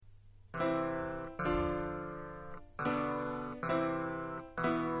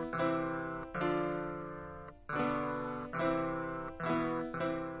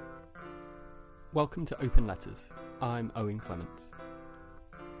Welcome to Open Letters. I'm Owen Clements.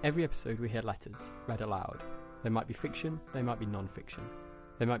 Every episode we hear letters read aloud. They might be fiction, they might be non-fiction.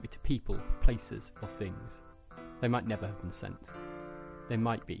 They might be to people, places or things. They might never have been sent. They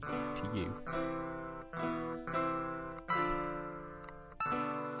might be to you.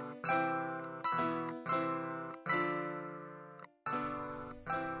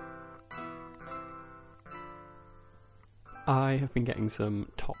 I have been getting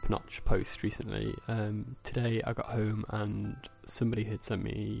some top-notch posts recently. Today I got home and somebody had sent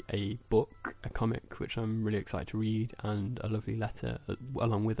me a book, a comic, which I'm really excited to read, and a lovely letter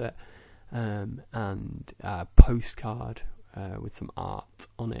along with it, and a postcard with some art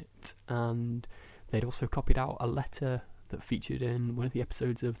on it. And they'd also copied out a letter that featured in one of the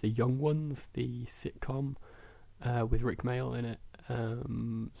episodes of The Young Ones, the sitcom, with Rick Mayall in it.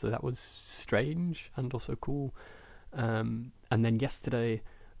 So that was strange and also cool. And then yesterday,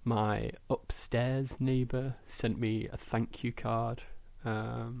 my upstairs neighbour sent me a thank you card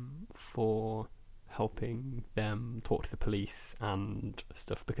for helping them talk to the police and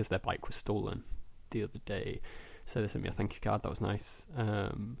stuff because their bike was stolen the other day. So they sent me a thank you card. That was nice.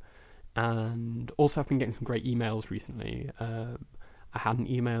 And also I've been getting some great emails recently. I had an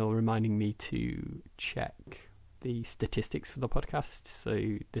email reminding me to check the statistics for the podcast.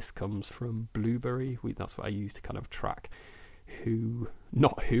 So this comes from Blueberry. That's what I use to kind of track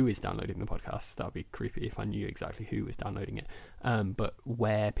not who is downloading the podcast. That would be creepy if I knew exactly who was downloading it, but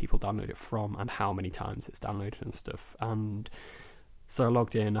where people download it from and how many times it's downloaded and stuff. And so I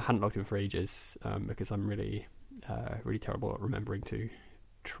logged in. I hadn't logged in for ages because I'm really terrible at remembering to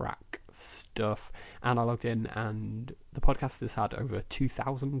track stuff. And I logged in, and the podcast has had over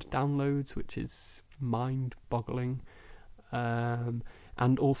 2,000 downloads, which is mind-boggling, and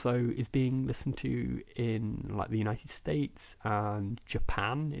also is being listened to in like the United States, and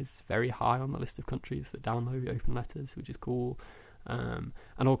Japan is very high on the list of countries that download Open Letters, which is cool, and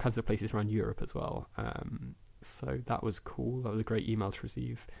all kinds of places around Europe as well. So that was cool. That was a great email to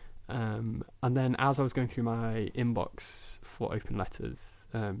receive. And then as I was going through my inbox for Open Letters,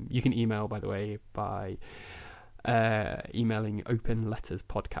 you can email, by the way, by emailing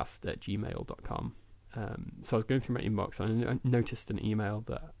openletterspodcast@gmail.com. So I was going through my inbox and I noticed an email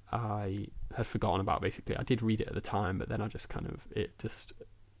that I had forgotten about. Basically, I did read it at the time, but then I just it just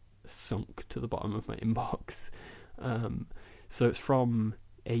sunk to the bottom of my inbox. So it's from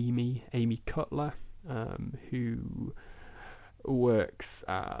Amy Cutler, who works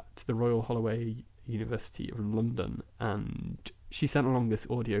at the Royal Holloway University of London, and she sent along this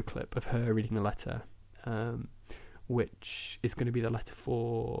audio clip of her reading a letter, which is going to be the letter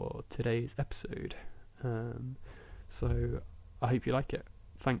for today's episode. So I hope you like it.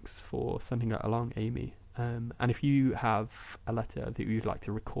 Thanks for sending it along, Amy. And if you have a letter that you'd like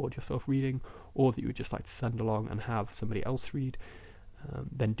to record yourself reading, or that you would just like to send along and have somebody else read,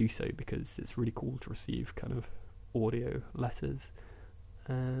 then do so, because it's really cool to receive kind of audio letters.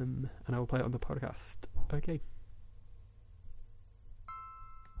 And I will play it on the podcast. Okay.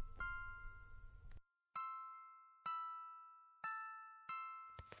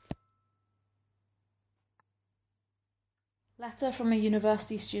 Letter from a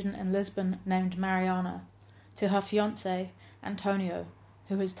university student in Lisbon named Mariana to her fiancé, Antonio,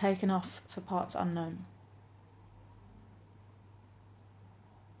 who has taken off for parts unknown.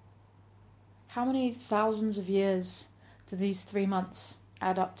 How many thousands of years do these 3 months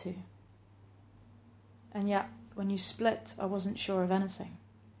add up to? And yet, when you split, I wasn't sure of anything.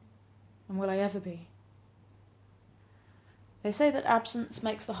 And will I ever be? They say that absence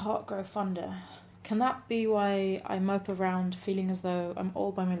makes the heart grow fonder. Can that be why I mope around feeling as though I'm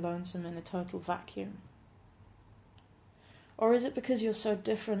all by my lonesome in a total vacuum? Or is it because you're so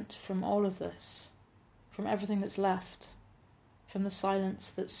different from all of this, from everything that's left, from the silence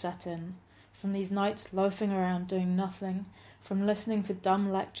that's set in, from these nights loafing around doing nothing, from listening to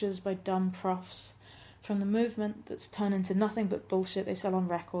dumb lectures by dumb profs, from the movement that's turned into nothing but bullshit they sell on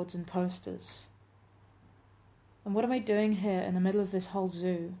records and posters? And what am I doing here in the middle of this whole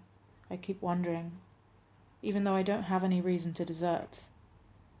zoo? I keep wondering, even though I don't have any reason to desert.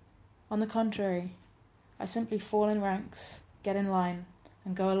 On the contrary, I simply fall in ranks, get in line,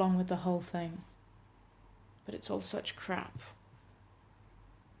 and go along with the whole thing. But it's all such crap.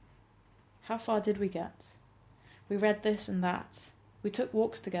 How far did we get? We read this and that. We took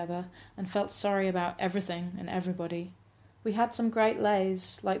walks together and felt sorry about everything and everybody. We had some great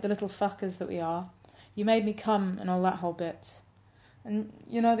lays, like the little fuckers that we are. You made me come and all that whole bit. And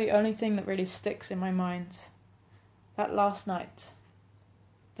you know the only thing that really sticks in my mind? That last night.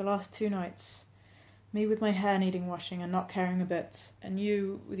 The last 2 nights. Me with my hair needing washing and not caring a bit, and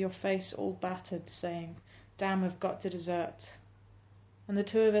you with your face all battered saying, "Damn, I've got to desert." And the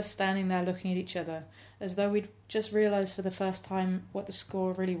two of us standing there looking at each other as though we'd just realised for the first time what the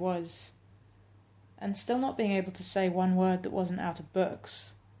score really was. And still not being able to say one word that wasn't out of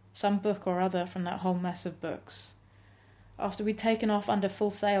books. Some book or other from that whole mess of books. After we'd taken off under full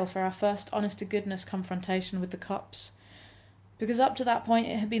sail for our first honest-to-goodness confrontation with the cops. Because up to that point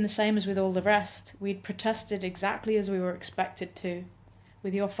it had been the same as with all the rest. We'd protested exactly as we were expected to.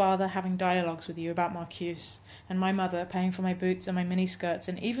 With your father having dialogues with you about Marcuse, and my mother paying for my boots and my miniskirts,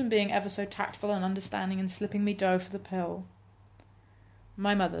 and even being ever so tactful and understanding and slipping me dough for the pill.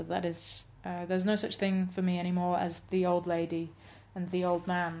 My mother, that is. There's no such thing for me anymore as the old lady and the old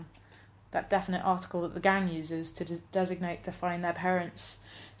man. That definite article that the gang uses to define their parents,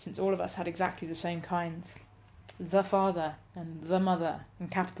 since all of us had exactly the same kind. The father and the mother in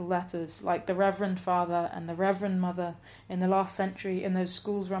capital letters, like the Reverend Father and the Reverend Mother in the last century in those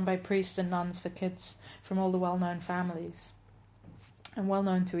schools run by priests and nuns for kids from all the well-known families. And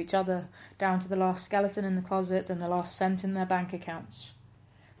well-known to each other, down to the last skeleton in the closet and the last cent in their bank accounts.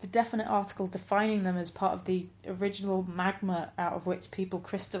 The definite article defining them as part of the original magma out of which people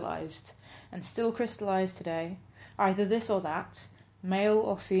crystallised, and still crystallise today, either this or that, male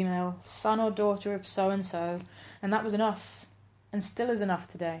or female, son or daughter of so-and-so, and that was enough, and still is enough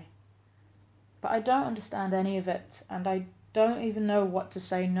today. But I don't understand any of it, and I don't even know what to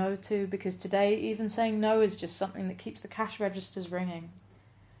say no to, because today even saying no is just something that keeps the cash registers ringing.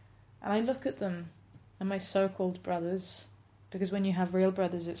 And I look at them, and my so-called brothers, because when you have real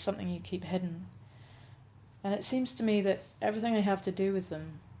brothers it's something you keep hidden, and it seems to me that everything I have to do with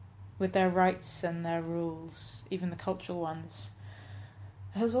them, with their rights and their rules, even the cultural ones,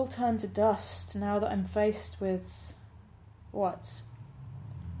 has all turned to dust now that I'm faced with... what?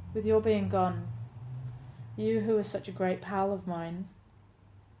 With your being gone. You who were such a great pal of mine.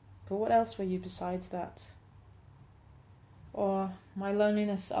 But what else were you besides that? Or my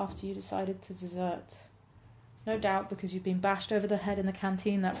loneliness after you decided to desert. No doubt because you'd been bashed over the head in the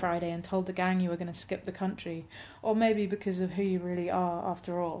canteen that Friday and told the gang you were going to skip the country. Or maybe because of who you really are,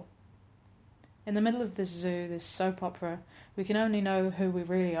 after all. In the middle of this zoo, this soap opera, we can only know who we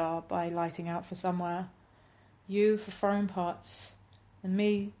really are by lighting out for somewhere. You for foreign parts, and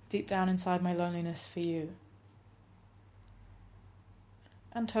me deep down inside my loneliness for you.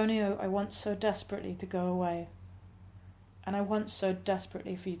 Antonio, I want so desperately to go away. And I want so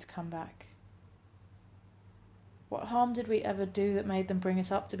desperately for you to come back. What harm did we ever do that made them bring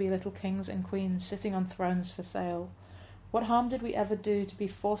us up to be little kings and queens sitting on thrones for sale? What harm did we ever do to be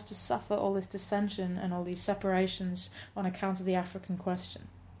forced to suffer all this dissension and all these separations on account of the African question?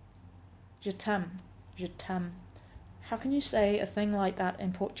 Je t'aime, je t'aime. How can you say a thing like that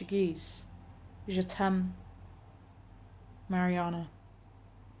in Portuguese? Je t'aime, Mariana.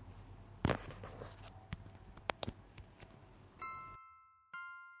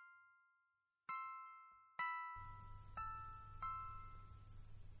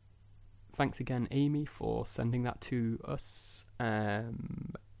 Thanks again, Amy, for sending that to us.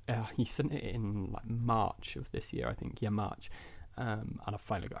 You sent it in like March of this year, I think. Yeah, March. And I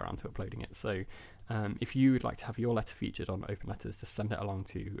finally got around to uploading it. So if you would like to have your letter featured on Open Letters, just send it along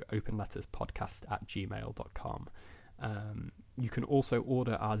to openletterspodcast@gmail.com. You can also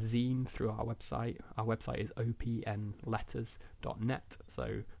order our zine through our website. Our website is opnletters.net,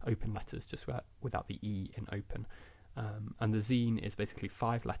 so Open Letters just without the E in open. And the zine is basically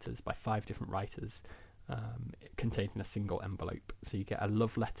 5 letters by 5 different writers, contained in a single envelope. So you get a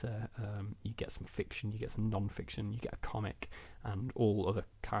love letter, you get some fiction, you get some non-fiction, you get a comic, and all other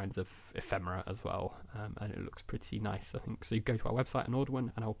kinds of ephemera as well. And it looks pretty nice, I think. So you go to our website and order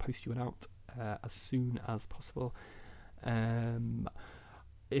one, and I'll post you one out as soon as possible.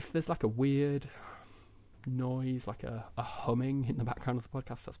 If there's like a weird noise, like a humming in the background of the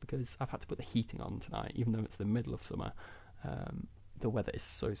podcast, that's because I've had to put the heating on tonight, even though it's the middle of summer. The weather is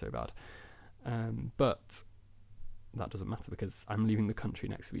so bad, but that doesn't matter because I'm leaving the country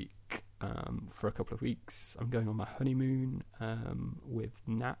next week for a couple of weeks. I'm going on my honeymoon with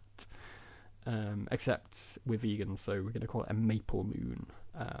Nat, except we're vegan, so we're going to call it a maple moon,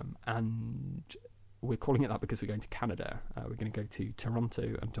 and we're calling it that because we're going to Canada. We're going to go to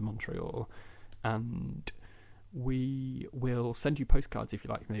Toronto and to Montreal, and we will send you postcards if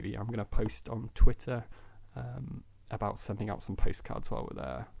you like. Maybe I'm going to post on Twitter about sending out some postcards while we're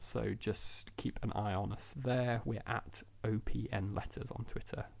there, so just keep an eye on us there. We're at OPN Letters on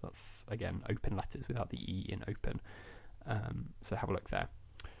Twitter. That's again Open Letters without the E in open, so have a look there.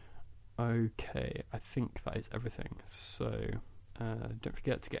 Okay, I think that is everything, so Don't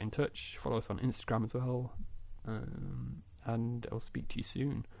forget to get in touch. Follow us on Instagram as well. And I'll speak to you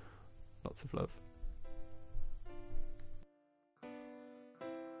soon. Lots of love.